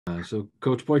So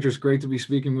Coach Poitras, great to be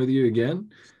speaking with you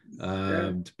again.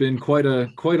 Yeah. It's been quite a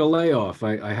layoff.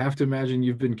 I have to imagine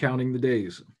you've been counting the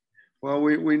days. Well,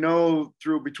 we know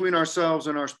through between ourselves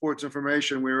and our sports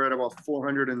information, we were at about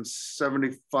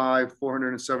 475,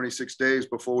 476 days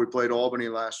before we played Albany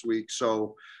last week.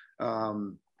 So, a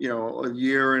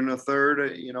year and a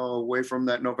third, away from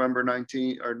that November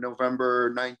 19 or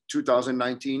November 9,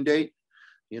 2019 date.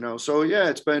 So yeah,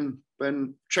 it's been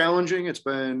challenging. It's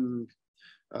been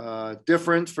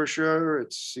different for sure.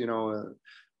 It's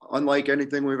unlike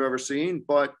anything we've ever seen,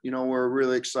 but we're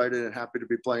really excited and happy to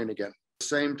be playing again. At the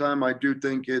same time, I do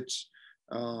think it's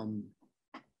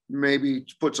maybe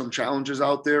put some challenges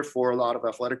out there for a lot of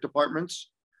athletic departments,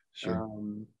 Sure.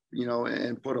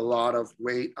 and put a lot of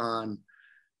weight on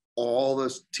all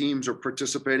the teams are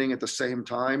participating at the same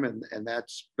time, and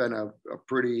that's been a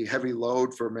pretty heavy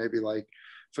load for maybe like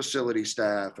facility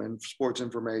staff and sports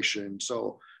information.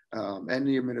 So and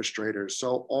the administrators.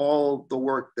 So all the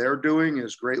work they're doing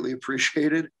is greatly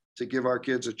appreciated to give our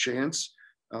kids a chance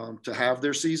to have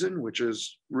their season, which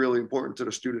is really important to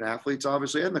the student athletes,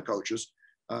 obviously, and the coaches.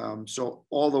 So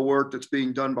all the work that's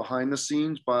being done behind the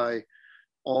scenes by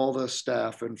all the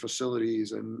staff and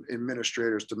facilities and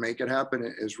administrators to make it happen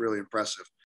is really impressive.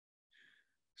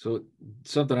 So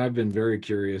something I've been very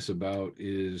curious about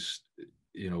is,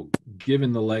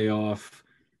 given the layoff,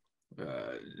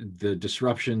 the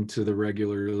disruption to the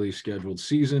regularly scheduled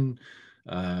season,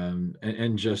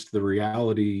 and just the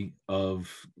reality of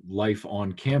life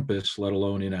on campus, let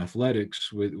alone in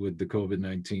athletics with the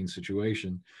COVID-19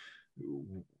 situation.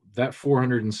 That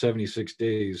 476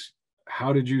 days,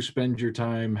 how did you spend your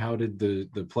time? How did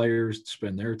the players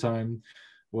spend their time?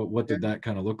 What did that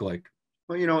kind of look like?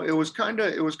 Well, it was kind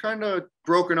of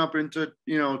broken up into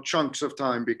chunks of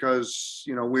time because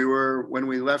we were when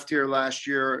we left here last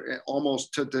year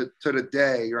almost to the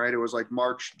day, right? It was like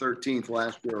March 13th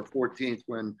last year or 14th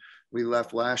when we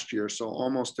left last year, so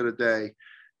almost to the day.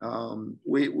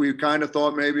 We kind of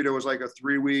thought maybe there was like a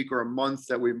 3 week or a month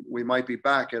that we might be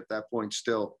back at that point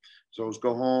still. So it was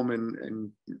go home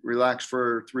and relax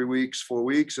for 3 weeks, 4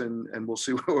 weeks, and we'll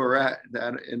see where we're at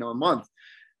that in a month.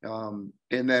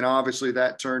 And then obviously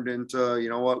that turned into,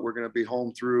 we're going to be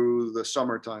home through the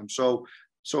summertime. So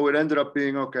it ended up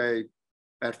being okay.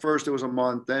 At first it was a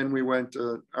month. Then we went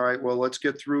to, all right, well, let's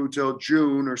get through till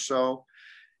June or so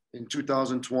in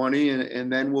 2020.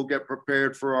 And then we'll get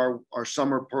prepared for our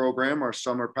summer program, our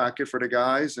summer packet for the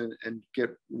guys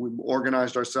we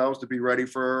organized ourselves to be ready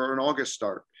for an August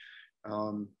start.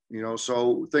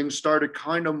 So things started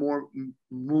kind of more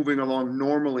moving along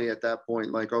normally at that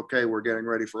point. Like, okay, we're getting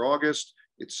ready for August.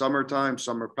 It's summertime,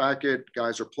 summer packet.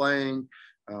 Guys are playing,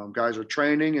 guys are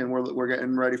training, and we're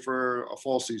getting ready for a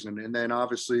fall season. And then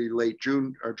obviously late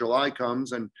June or July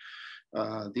comes, and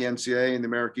the NCAA and the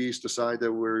America East decide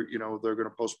that they're going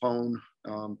to postpone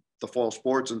the fall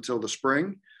sports until the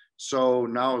spring. So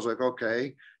now it's like,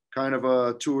 okay, kind of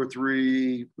a 2 or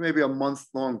 3, maybe a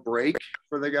month-long break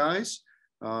for the guys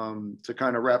to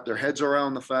kind of wrap their heads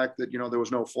around the fact that, there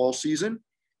was no fall season.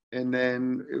 And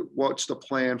then what's the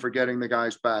plan for getting the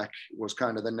guys back was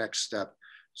kind of the next step.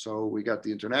 So we got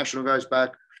the international guys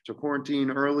back to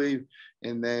quarantine early.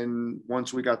 And then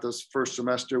once we got this first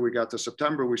semester, we got to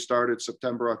September, we started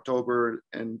September, October,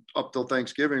 and up till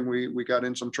Thanksgiving, we got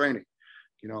in some training.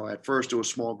 At first it was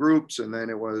small groups, and then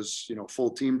it was, full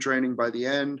team training by the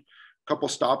end, a couple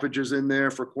stoppages in there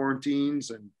for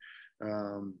quarantines and,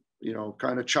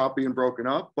 kind of choppy and broken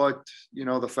up. But,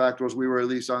 the fact was we were at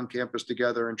least on campus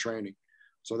together and training.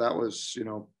 So that was,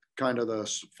 kind of the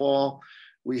fall.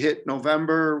 We hit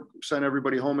November, sent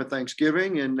everybody home at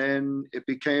Thanksgiving, and then it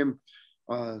became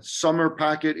summer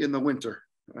packet in the winter,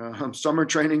 summer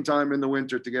training time in the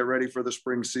winter to get ready for the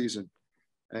spring season.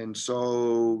 And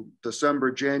so December,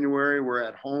 January, we're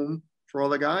at home for all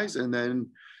the guys. And then,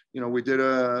 we did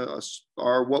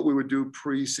our what we would do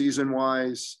pre-season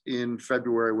wise in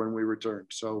February when we returned.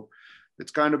 So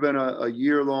it's kind of been a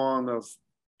year long of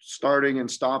starting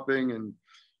and stopping and,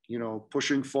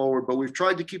 pushing forward. But we've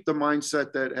tried to keep the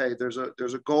mindset that, hey, there's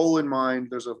a goal in mind.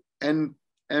 There's an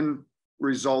end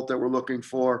result that we're looking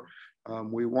for.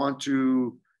 We want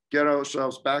to get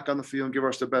ourselves back on the field and give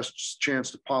us the best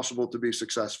chance possible to be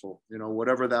successful,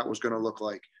 whatever that was going to look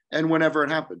like and whenever it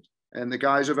happened. And the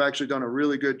guys have actually done a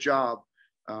really good job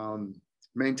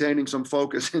maintaining some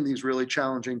focus in these really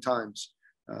challenging times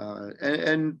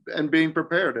and being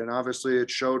prepared. And obviously it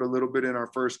showed a little bit in our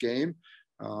first game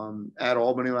at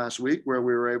Albany last week, where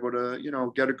we were able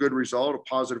to, get a good result, a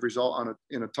positive result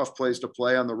in a tough place to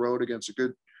play on the road against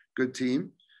a good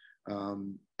team.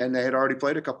 and they had already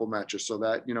played a couple matches. So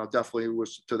that, definitely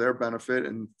was to their benefit.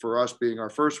 And for us being our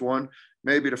first one,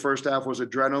 maybe the first half was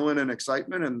adrenaline and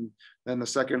excitement. And then the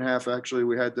second half, actually,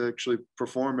 we had to actually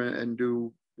perform and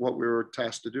do what we were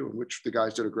tasked to do, which the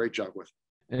guys did a great job with.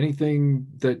 Anything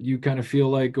that you kind of feel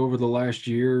like over the last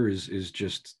year is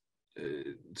just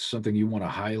something you want to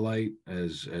highlight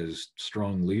as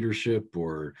strong leadership,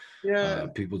 or Yeah.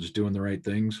 people just doing the right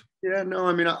things? Yeah, no,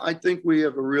 I mean, I think we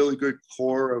have a really good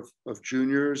core of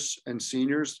juniors and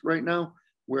seniors right now,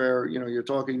 where, you're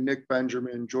talking Nick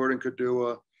Benjamin, Jordan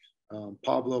Kadua,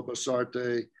 Pablo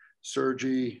Basarte,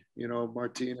 Sergi,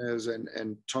 Martinez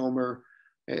and Tomer,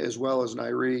 as well as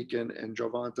Nyreek and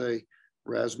Jovante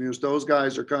Rasmus. Those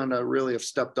guys are kind of really have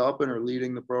stepped up and are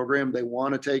leading the program. They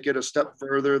want to take it a step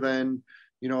further than,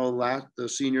 the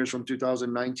seniors from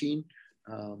 2019.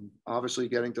 Obviously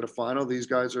getting to the final, these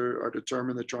guys are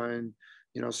determined to try and,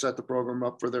 set the program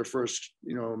up for their first,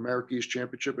 American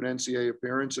Championship and NCAA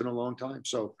appearance in a long time.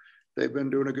 So they've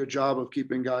been doing a good job of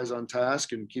keeping guys on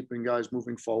task and keeping guys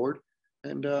moving forward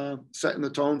and setting the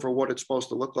tone for what it's supposed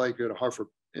to look like at Hartford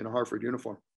in a Hartford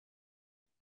uniform.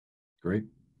 Great.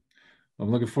 I'm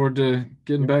looking forward to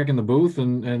getting back in the booth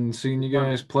and seeing you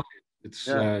guys play. It's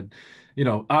Yeah.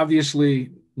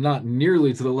 obviously not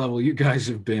nearly to the level you guys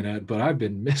have been at, but I've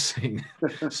been missing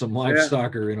some live Yeah.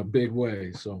 soccer in a big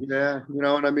way. So Yeah,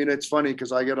 and I mean, it's funny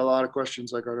because I get a lot of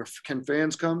questions like, can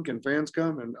fans come? Can fans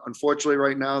come? And unfortunately,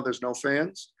 right now, there's no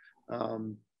fans.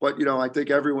 But, I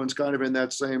think everyone's kind of in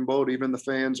that same boat. Even the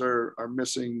fans are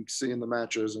missing seeing the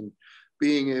matches and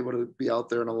being able to be out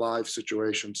there in a live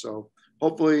situation. So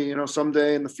hopefully,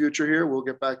 someday in the future here, we'll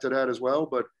get back to that as well.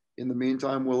 But in the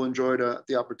meantime, we'll enjoy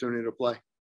the opportunity to play.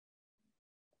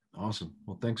 awesome.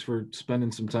 Well, thanks for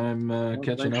spending some time Well,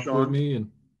 catching thanks, up with Sean. me,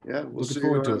 and Yeah, we'll looking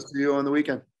forward to it. see you on the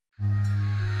weekend.